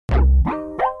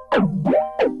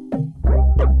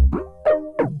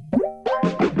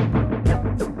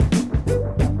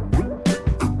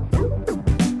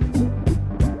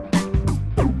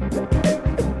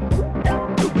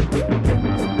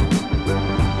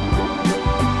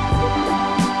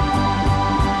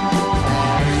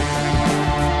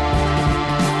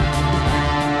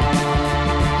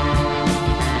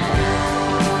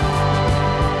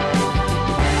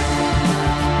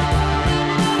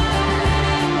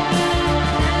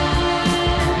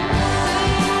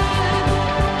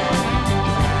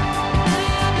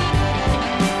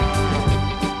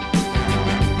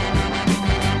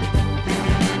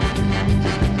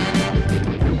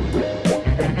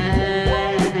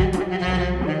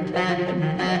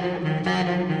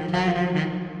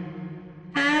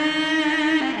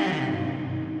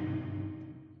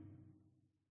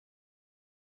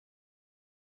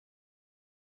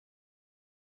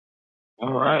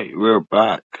Alright, we're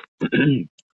back.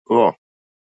 Oh,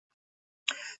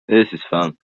 this is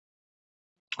fun.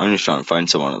 I'm just trying to find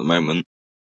someone at the moment.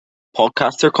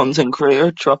 Podcaster, content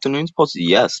creator, True Afternoons Pods?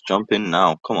 Yes, jump in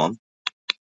now. Come on.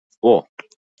 Oh,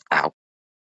 ow.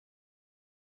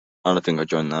 I don't think I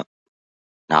joined that.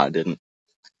 No, I didn't.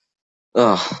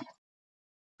 Ugh.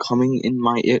 Coming in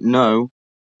my ear. No.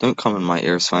 Don't come in my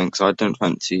ears, thanks. I don't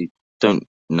fancy. Don't.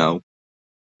 No.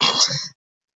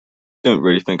 Don't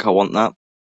really think I want that.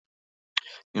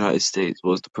 United States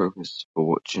was the purpose for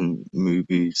watching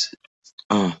movies.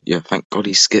 Oh, yeah, thank God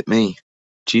he skipped me.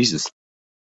 Jesus.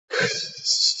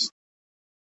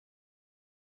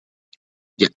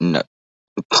 Yeah, no.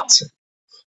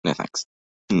 No thanks.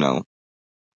 No.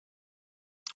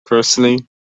 Personally,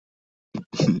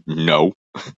 no.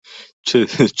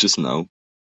 Just no.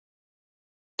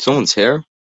 Someone's here?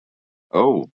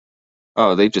 Oh.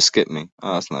 Oh, they just skipped me.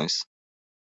 Oh, that's nice.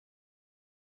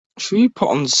 Should we put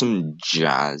on some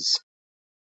jazz?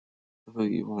 Oh,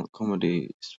 you want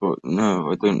comedy? Sport?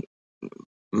 No, I don't.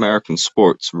 American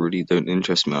sports really don't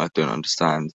interest me. I don't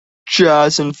understand.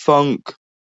 Jazz and funk.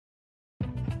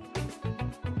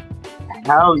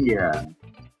 Hell yeah.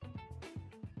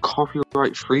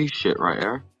 Copyright free shit right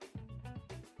here.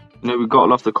 We gotta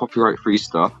love the copyright free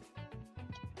stuff.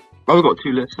 Oh, we've got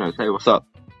 2 listeners. Hey, what's up?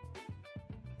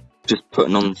 Just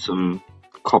putting on some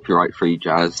copyright free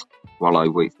jazz while I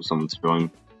wait for someone to join.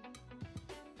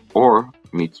 Or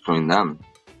me to join them.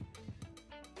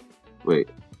 Wait,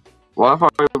 why have I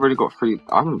already got 3?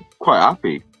 I'm quite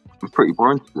happy. I'm pretty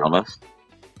boring, to be honest.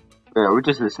 Yeah, we're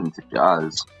just listening to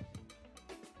jazz.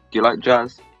 Do you like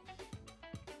jazz?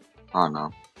 I don't know.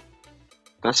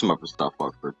 There's some other stuff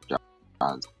I've heard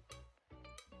jazz.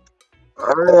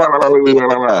 Oh,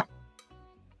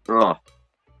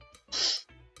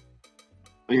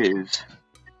 it is.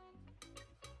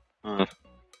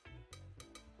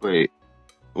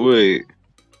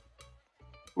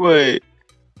 Wait.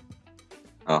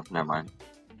 Oh, never mind.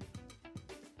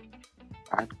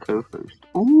 Add co-host.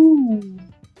 Ooh.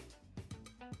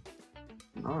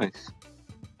 Nice.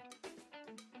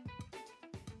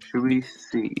 Should we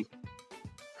see?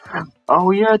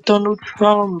 Oh yeah, Donald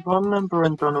Trump. I remember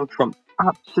when Donald Trump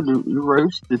absolutely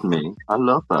roasted me. I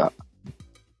love that.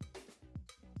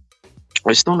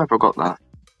 I still never got that.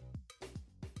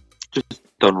 Just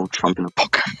Donald Trump in a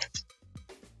podcast.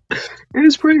 It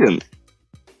is brilliant.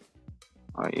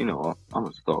 Alright, you know what? I'm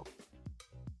gonna stop.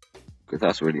 Because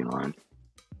that's really annoying.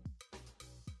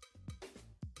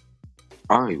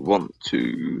 I want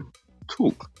to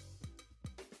talk.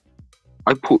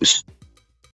 I put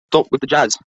stop with the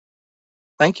jazz.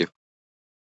 Thank you.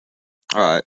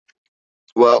 Alright.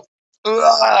 Well.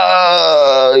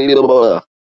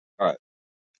 Alright.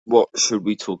 What should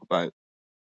we talk about?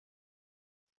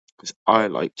 Because I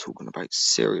like talking about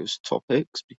serious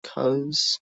topics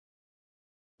because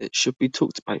it should be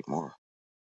talked about more.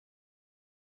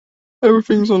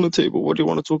 Everything's on the table. What do you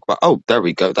want to talk about? Oh, there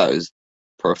we go. That is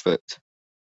perfect.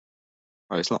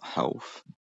 Right, it's not health.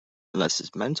 Unless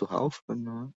it's mental health, but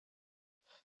no.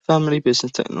 Family,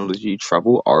 business, technology,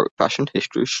 travel, art, fashion,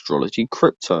 history, astrology,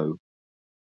 crypto.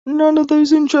 None of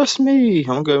those interest me.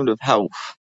 I'm going with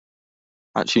health.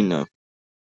 Actually, no.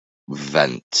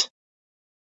 Vent.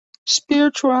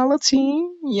 Spirituality.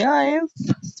 Yes.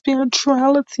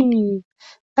 Spirituality.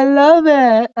 I love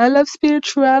it. I love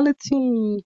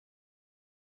spirituality.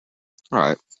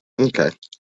 Alright. Okay.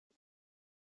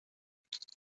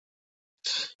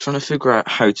 Trying to figure out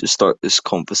how to start this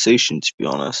conversation, to be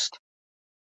honest.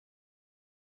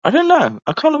 I don't know.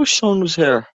 I kind of wish someone was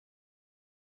here.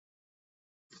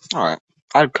 Alright.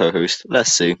 I'd co-host.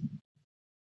 Let's see.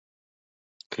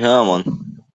 Come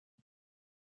on.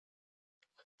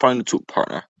 Find a talk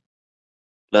partner.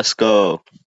 Let's go.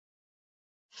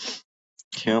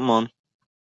 Come on.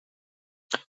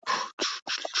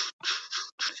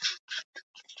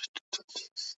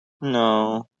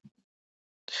 No.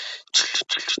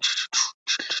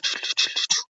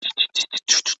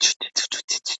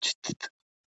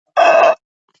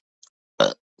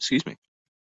 Excuse me.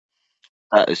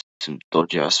 That is some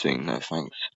dodgy ass thing, no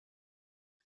thanks.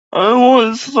 I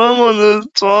want someone to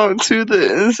talk to that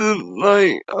isn't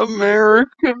like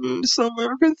American. Some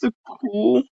Americans are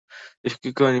cool. If you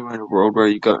could go anywhere in the world, where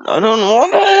you go? I don't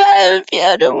want to learn.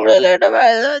 I don't want to learn about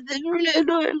that. It's really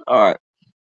annoying. Alright.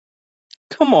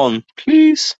 Come on,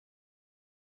 please.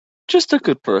 Just a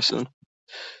good person.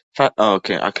 Oh,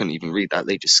 okay, I couldn't even read that.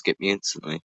 They just skipped me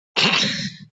instantly.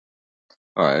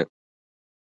 Alright.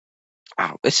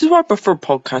 Ow. This is why I prefer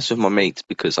podcasts with my mates,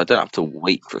 because I don't have to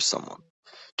wait for someone.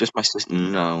 Just my sister.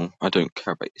 No, I don't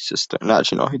care about your sister. No,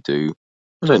 actually, no, I do.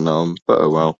 I don't know him, but oh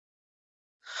well.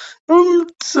 I'm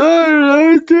tired.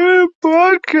 I do a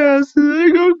podcast and I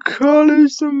go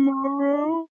college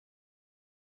tomorrow.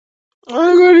 I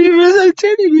got even I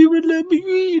didn't even let me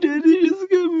read it. They just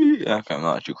give me. Okay, I'm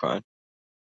not actually crying.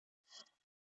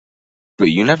 But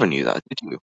you never knew that, did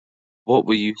you? What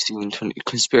were you seeing? 20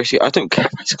 conspiracy? I don't care.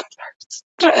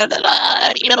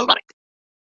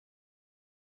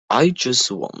 I just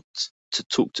want to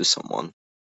talk to someone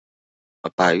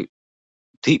about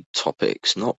deep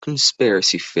topics, not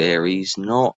conspiracy theories,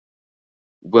 not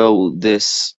will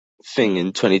this thing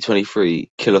in 2023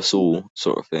 kill us all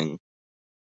sort of thing.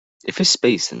 If it's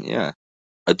space, then yeah,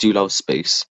 I do love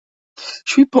space.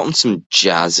 Should we put on some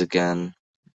jazz again?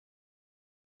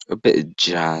 A bit of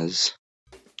jazz.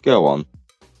 Go on.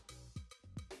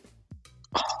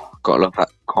 Gotta love that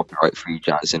copyright-free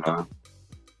jazz, you know.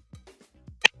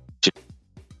 Just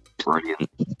brilliant.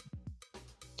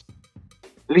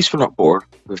 At least we're not bored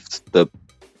with the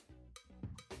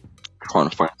trying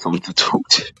to find someone to talk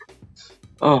to.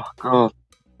 Oh god.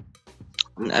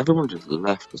 And everyone just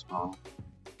left as well.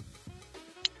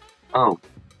 Oh.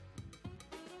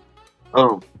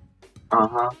 Oh.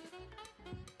 Uh-huh.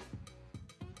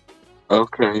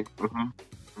 Okay.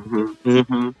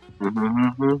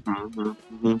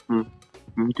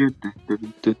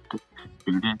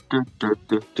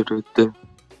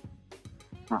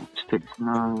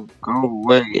 No, go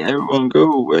away. Everyone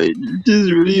go away. This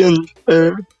is really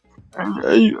unfair. And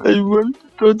I want to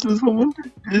talk to someone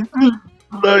that isn't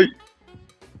like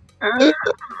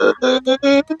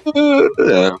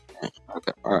yeah.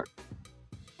 Okay, alright.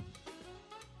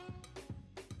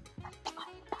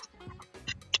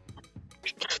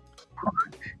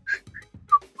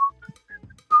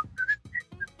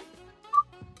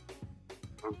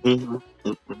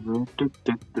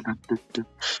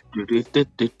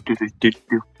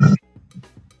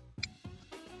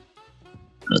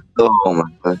 Oh my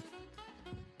god.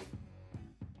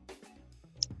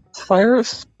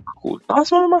 Fires? Cool.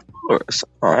 That's one of my followers.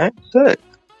 Alright, sick.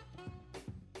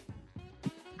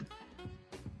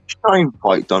 Should I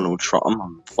invite Donald Trump? I'm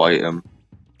gonna invite him.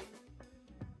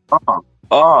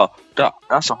 Oh,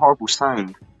 that's a horrible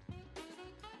sound.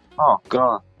 Oh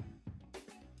god.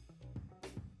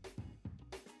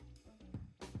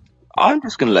 I'm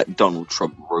just gonna let Donald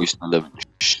Trump roast the living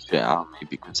shit out of me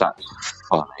because that's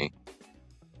funny.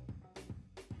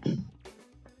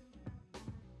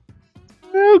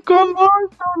 Oh, come on,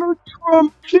 Donald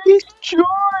Trump, please join.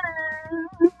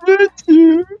 That's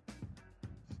you.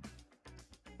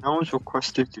 No one's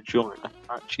requested to join. That's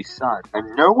actually sad.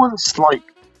 And no one's like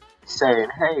saying,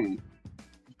 hey,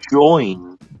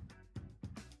 join.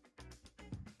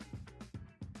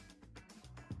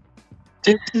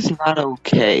 This is not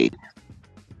okay.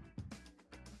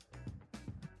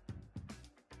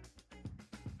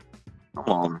 Come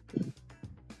on.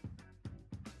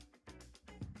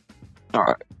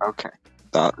 Alright, okay.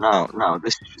 Now,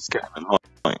 this is just getting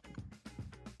annoying.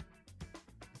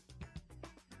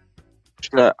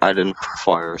 Should I add in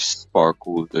fire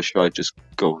sparkles or should I just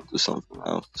go into something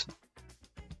else?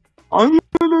 I'm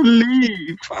gonna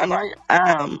leave, and I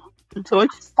am, until I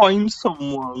find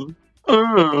someone.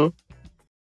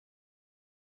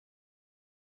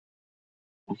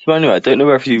 So anyway, I don't know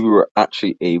if you were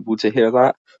actually able to hear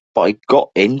that, but I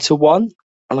got into one,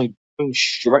 and I joined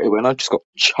straight away, and I just got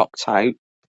chucked out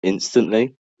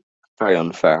instantly. Very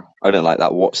unfair. I don't like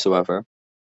that whatsoever.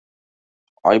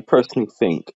 I personally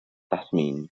think that's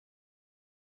mean.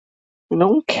 No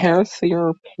one cares for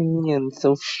your opinion,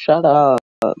 so shut up.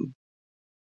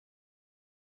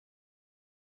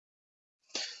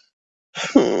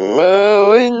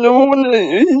 No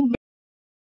one.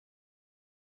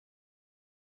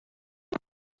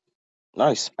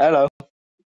 Nice. Hello.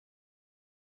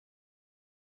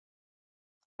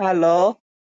 Hello.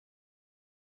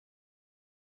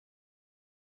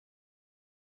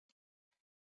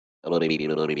 I'm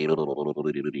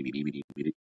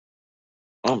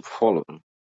following.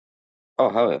 Oh,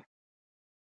 hell yeah.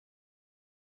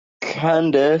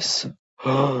 Candace.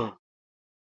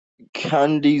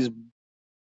 Candy's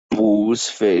balls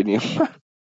fit in your mouth.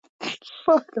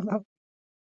 Fucking hell.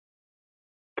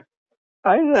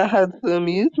 I don't know how to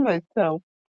amuse myself.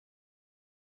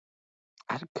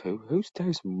 Add a co-host?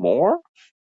 There's more?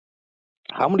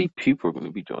 How many people are going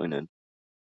to be joining?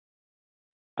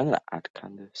 I'm going to add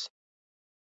Candace.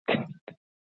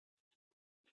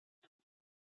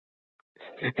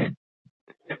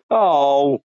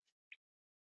 Oh,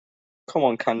 come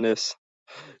on, Candace.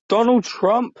 Donald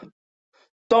Trump?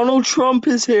 Donald Trump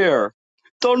is here.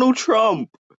 Donald Trump.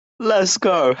 Let's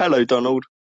go. Hello, Donald.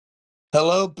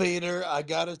 Hello, Peter. I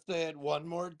gotta say it one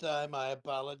more time. I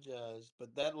apologize,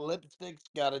 but that lipstick's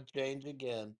gotta change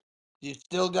again. You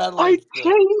still got I lipstick.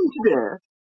 changed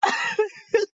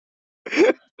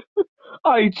it.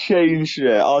 I changed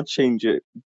it. I'll change it.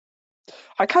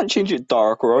 I can't change it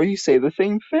darker, or you say the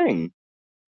same thing.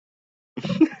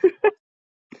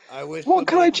 I wish What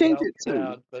can I somebody could change help it me to?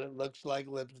 out, but it looks like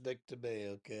lipstick to me,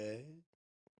 okay?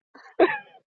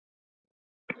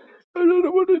 I don't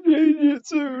know what to change it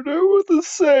to. They were the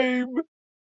same. What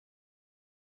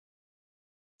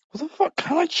the fuck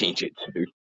can I change it to?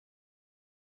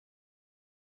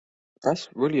 That's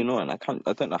really annoying. I can't.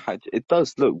 I don't know how to. It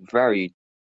does look very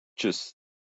just.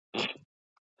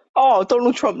 Oh,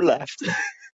 Donald Trump left.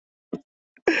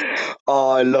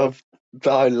 Oh, I love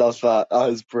that. That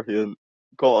is brilliant.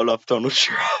 Gotta love Donald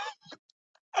Trump.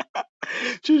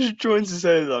 Just joins and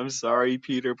says, "I'm sorry,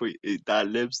 Peter, but that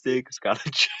lipstick's gotta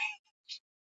change."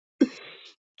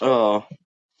 Oh,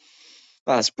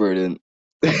 that's brilliant.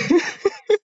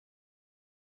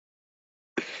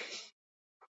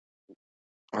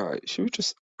 All right, should we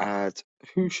just add?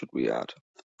 Who should we add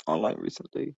online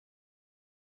recently?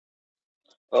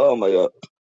 Oh my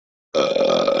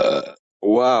god.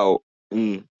 Wow.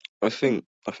 Mm, I think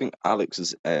Alex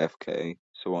is AFK.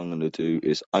 So what I'm gonna do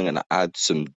is I'm gonna add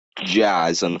some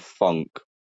jazz and funk.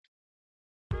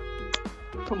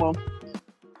 Come on.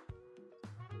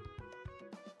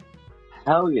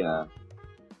 Hell yeah.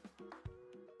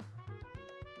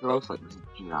 Who else like this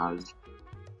jazz?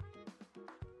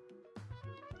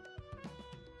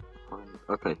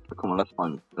 Okay, come on,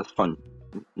 let's find.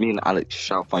 Me and Alex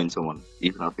shall find someone.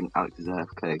 Even though I think Alex is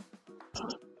AFK.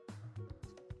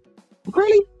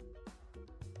 Really?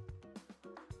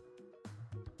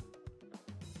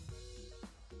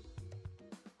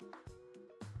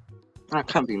 That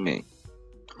can't be me.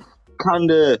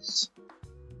 Candace!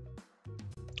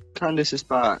 Candace is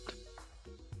back.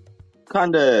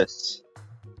 Candace!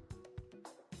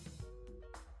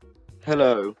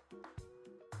 Hello.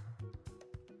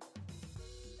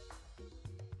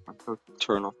 I have to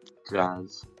turn off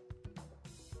jazz.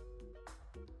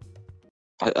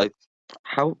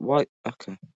 How, why?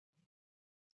 Okay.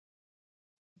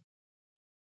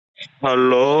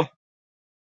 Hello?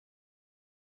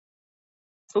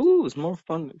 Ooh, it's more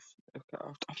fun if,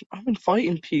 okay, I'm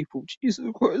inviting people. Jesus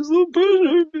Christ, so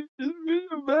pressured.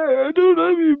 I don't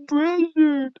have you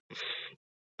pressured.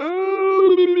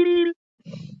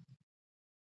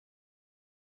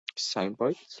 Sound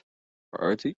bites?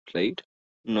 Already played?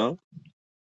 No?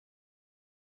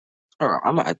 Alright,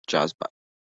 I'm gonna add Jazz back.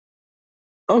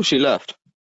 Oh, she left.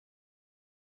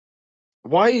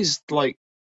 Why is, like,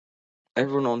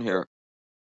 everyone on here?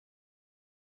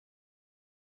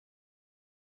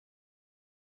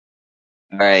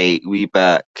 Right, we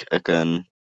back again.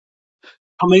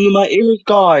 Coming in my ears,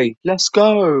 guy. Let's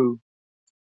go.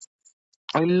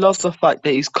 I love the fact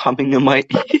that he's coming in my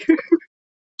ear.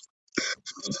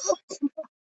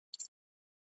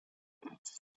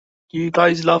 You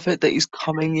guys love it that he's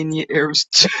coming in your ears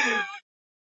too.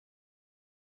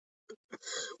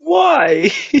 Why?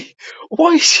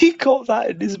 Why has he got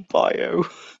that in his bio?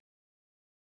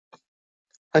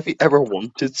 Have you ever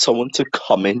wanted someone to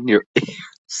come in your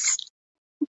ears?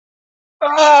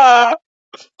 Ah!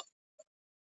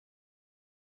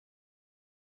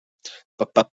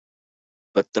 But, but,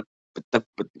 but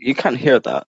you can't hear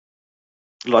that.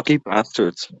 Lucky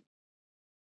bastards.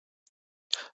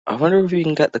 I wonder if we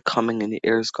can get the coming in the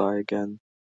ears guy again.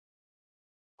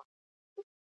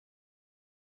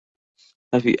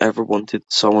 Have you ever wanted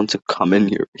someone to come in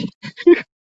your ear?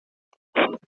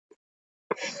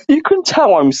 You can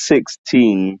tell I'm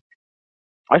 16.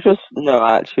 No,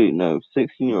 actually, no.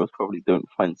 16-year-olds probably don't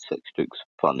find sex jokes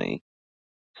funny.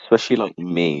 Especially like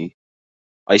me.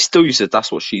 I still use it,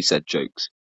 that's what she said jokes.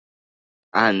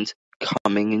 And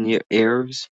coming in your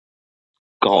ears.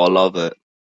 Gotta love it.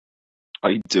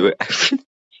 I do it.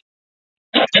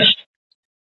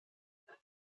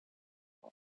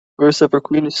 Verse Ever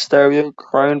Queen is stereo,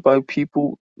 crowned by the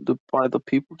people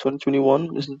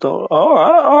 2021. Is the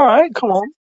alright, come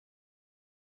on.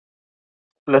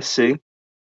 Let's see.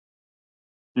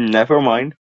 Never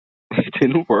mind. It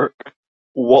didn't work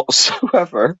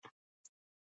whatsoever.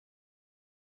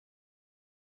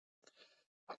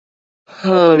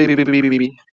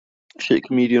 Shit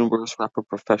comedian versus rapper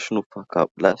professional fuck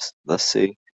up. Let's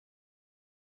see.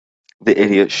 The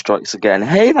idiot strikes again.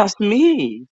 Hey, that's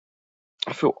me.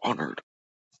 I feel honored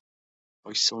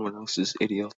by someone else's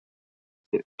idiot.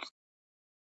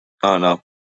 Oh no.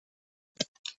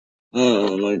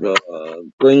 Oh my god.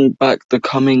 Bring back the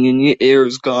coming in your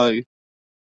ears guy.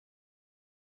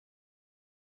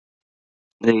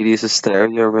 Ladies of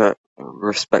stereo,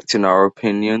 respecting our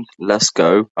opinions. Let's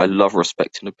go. I love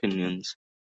respecting opinions.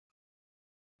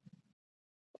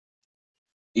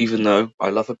 Even though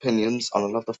I love opinions and I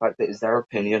love the fact that it's their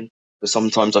opinion, but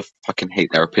sometimes I fucking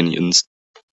hate their opinions.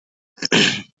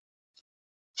 I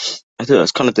don't know,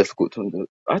 it's kind of difficult to do.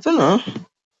 I don't know.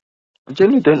 I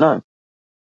genuinely don't know.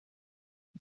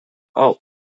 Oh,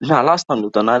 nah, last time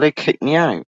they've done that, they kicked me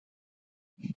out.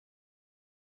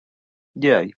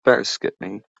 Yeah, you better skip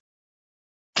me.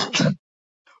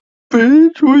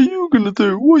 Bitch, what are you gonna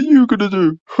do? What are you gonna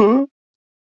do? Huh?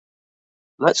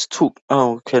 Let's talk.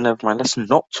 Oh, okay, never mind. Let's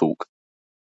not talk.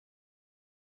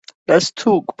 Let's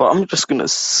talk, but I'm just gonna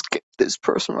skip this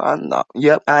person and that.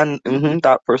 Yep, and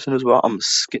that person as well. I'm gonna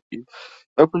skip you.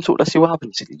 Open talk. Let's see what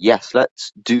happens. Yes,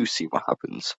 let's do see what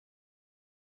happens.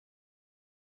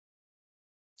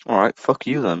 All right, fuck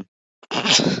you then.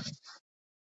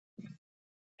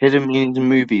 Hidden meanings in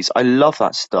movies. I love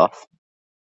that stuff.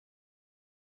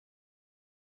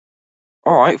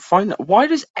 All right, fine. Why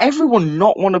does everyone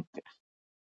not want to?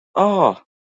 Oh,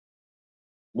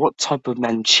 what type of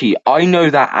men cheat? I know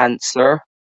that answer.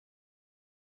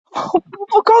 Oh,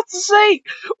 for God's sake!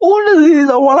 All of these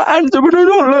I want to answer, but they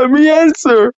don't let me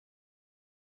answer.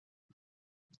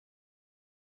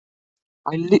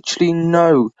 I literally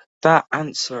know that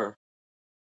answer.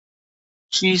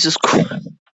 Jesus Christ!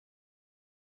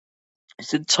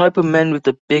 It's the type of men with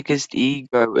the biggest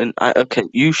ego, and okay,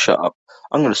 you shut up.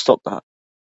 I'm gonna stop that.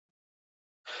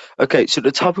 Okay, so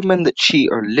the type of men that cheat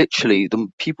are literally the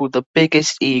people with the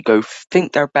biggest ego,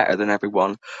 think they're better than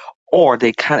everyone, or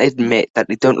they can't admit that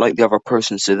they don't like the other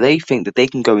person, so they think that they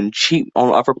can go and cheat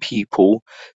on other people,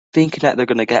 thinking that they're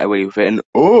gonna get away with it, and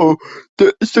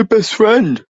it's their best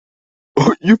friend.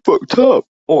 Oh, you fucked up.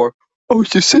 Or, oh,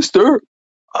 it's your sister.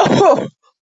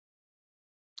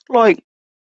 Like,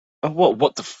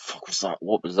 what the fuck was that?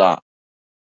 What was that?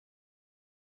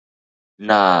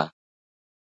 Nah,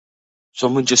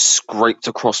 someone just scraped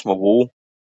across my wall,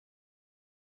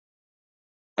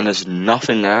 and there's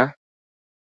nothing there.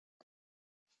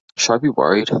 Should I be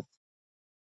worried?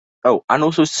 Oh, and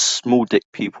also small dick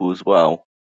people as well.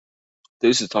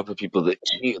 Those are the type of people that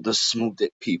cheat. The small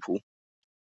dick people.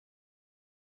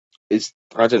 It's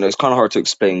I don't know. It's kind of hard to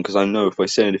explain because I know if I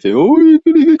say anything, oh, you're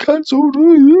gonna get cancelled.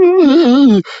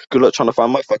 Good luck trying to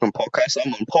find my fucking podcast.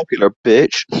 I'm unpopular,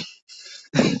 bitch.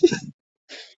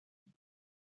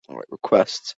 All right,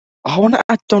 requests. Oh, I want to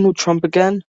add Donald Trump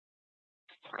again.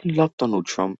 I fucking love Donald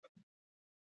Trump.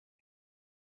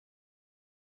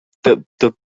 The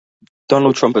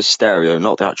Donald Trump as stereo,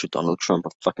 not the actual Donald Trump. I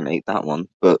fucking hate that one.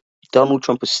 But Donald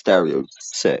Trump as stereo, is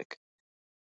sick.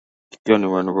 The only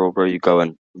one in the world where you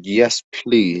going, yes,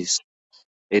 please.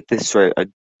 At this rate, I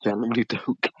genuinely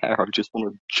don't care. I just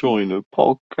want to join a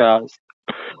podcast.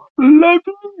 Let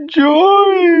me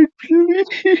join, please.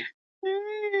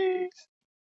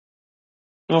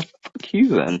 Oh, fuck you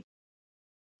then.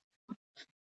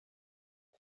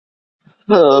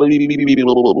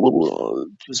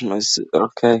 Just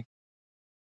okay,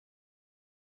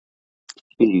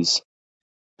 please,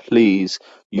 please.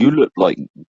 You look like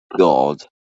God.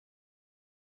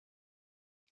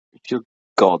 If you're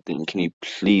God, then can you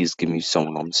please give me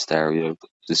someone on stereo?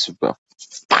 This is rough.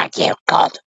 Thank you,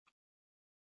 God.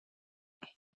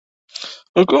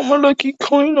 I got my lucky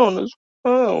coin on as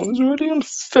well. It's really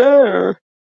unfair.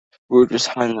 We're just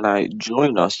hanging out.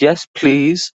 Join us. Yes,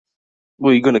 please.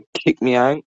 Were you gonna kick me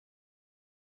out?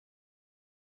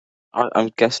 I'm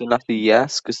guessing that's a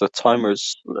yes, because the timer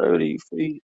is slowly.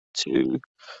 3, 2,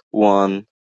 1,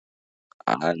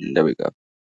 and there we go.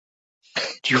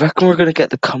 Do you reckon we're gonna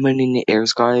get the coming in the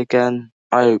ears guy again?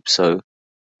 I hope so.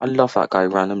 I love that guy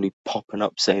randomly popping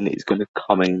up saying that he's gonna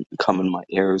come in my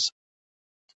ears.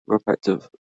 We're about to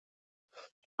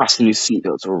fasten your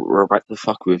seatbelts, or we're about to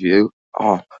fuck with you.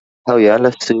 Oh, hell yeah,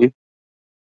 let's see.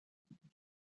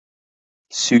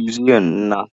 Susie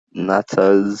and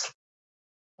Natas.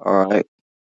 Alright,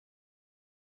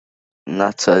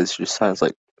 Natas just sounds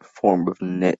like a form of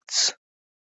knits.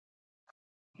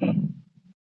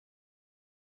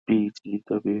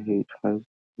 BTWH has.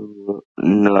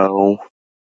 No,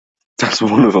 that's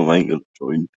one of them I ain't gonna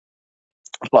join.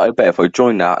 But I bet if I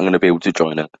join that, I'm gonna be able to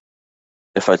join it.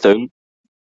 If I don't,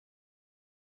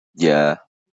 yeah.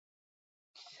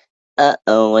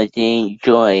 Uh-oh, I didn't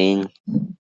join.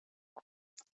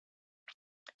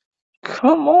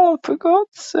 Come on, for God's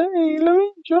sake, let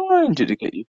me join. Did you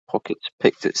get your pockets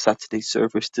picked at Saturday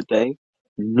service today?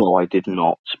 No, I did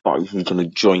not, but I'm gonna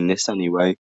join this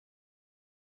anyway.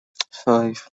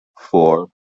 5, 4,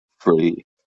 3,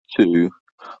 2,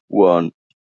 1.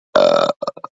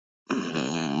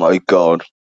 My God.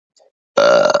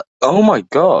 Oh my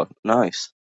god,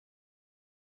 nice.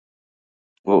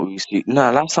 Well, you see,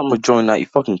 no, last time I joined that, you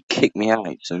fucking kicked me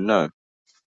out, so no.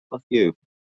 Fuck you.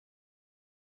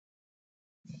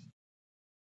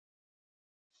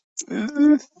 This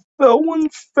is so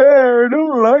unfair. I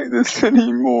don't like this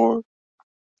anymore.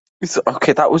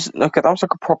 Okay, that was like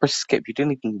a proper skip. You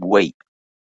didn't even wait.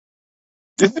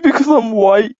 Is it because I'm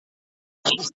white?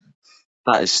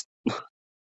 That is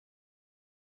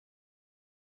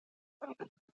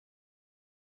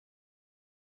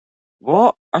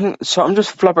what? I'm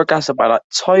just flabbergasted by like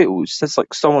titles. Says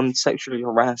like someone sexually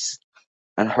harassed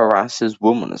and harasses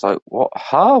woman. It's like what?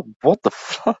 Huh? What the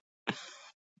fuck?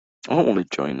 I don't want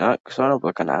to join that because I know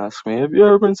they're gonna ask me, "Have you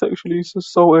ever been sexually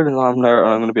assaulted?" And I'm there,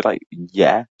 and I'm gonna be like,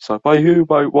 "Yeah." It's like, by who?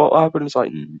 By what happened? It's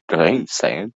like, I ain't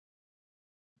saying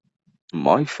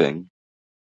my thing.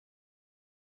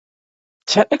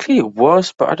 Technically, it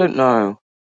was, but I don't know.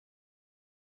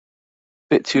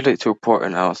 Bit too late to report it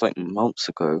now. It's like months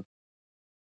ago.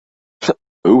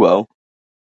 Oh well.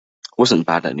 Wasn't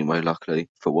bad anyway, luckily.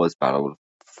 If it was bad, I would have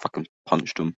fucking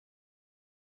punched him.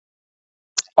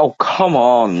 Oh, come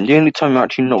on. The only time you're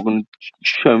actually not going to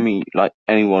show me, like,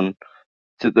 anyone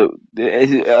to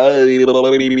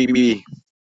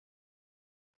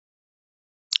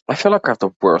I feel like I have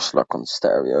the worst luck on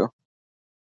stereo.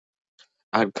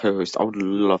 Add co-host. I would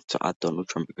love to add Donald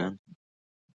Trump again.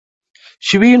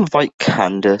 Should we invite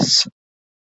Candace?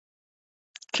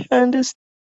 Candace,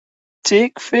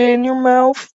 dick fit in your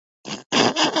mouth?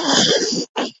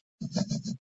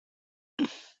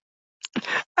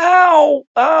 Ow!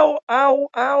 Ow! Ow! Ow!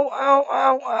 Ow!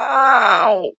 Ow!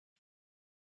 Ow!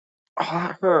 Oh,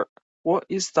 that hurt. What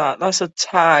is that? That's a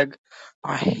tag.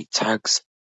 I hate tags.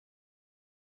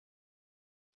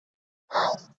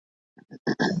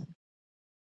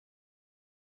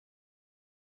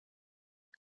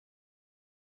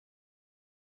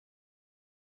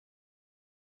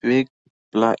 Big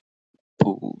black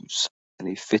balls. And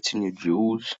they fit in your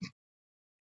jewels.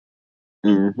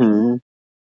 Mm-hmm.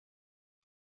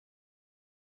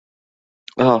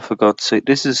 Oh, for God's sake,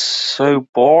 this is so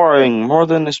boring. More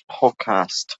than this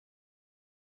podcast.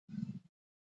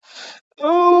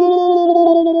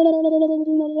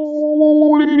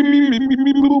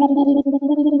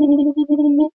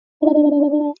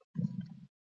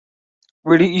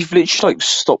 Really, you've literally like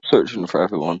stopped searching for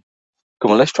everyone.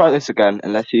 Come on, let's try this again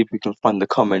and let's see if we can find the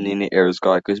common in the ears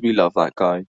guy because we love that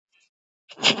guy.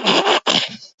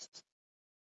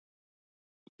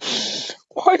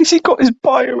 Why has he got his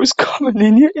bio as common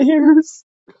in your ears?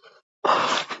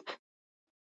 Out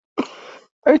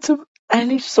of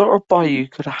any sort of bio you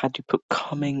could have had, you put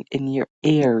coming in your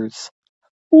ears.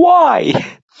 Why?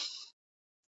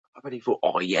 I bet he thought,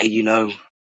 oh yeah,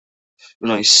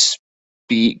 when I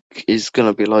speak is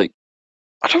gonna be like,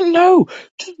 I don't know.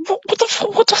 What the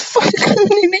fuck? What the fuck is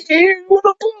coming in the ear? What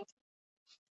the fuck?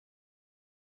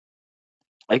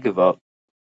 I give up.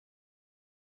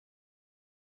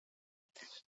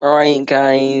 Alright,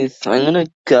 guys, I'm gonna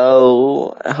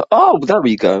go. Oh, there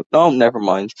we go. Oh, never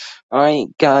mind. Alright,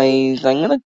 guys, I'm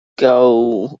gonna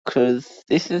go because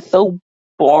this is so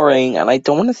boring and I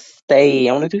don't want to stay.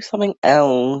 I want to do something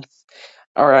else.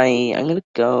 Alright, I'm gonna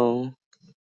go.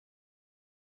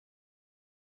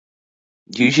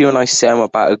 Usually, when I say I'm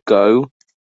about to go,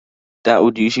 that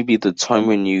would usually be the time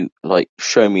when you like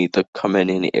show me the come in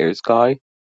the ears guy.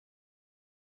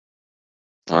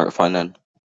 Alright, fine then.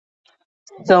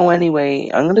 So, anyway,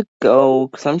 I'm gonna go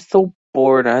because I'm so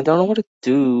bored and I don't know what to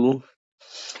do.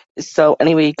 So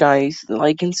anyway, guys,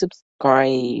 like and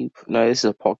subscribe. No, this is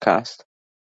a podcast.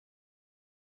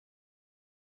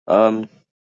 Um.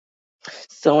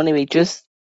 So anyway, just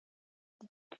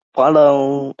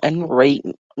follow and rate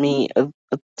me a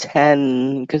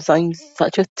 10 because I'm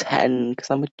such a 10 because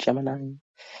I'm a Gemini.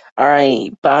 All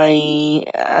right, bye.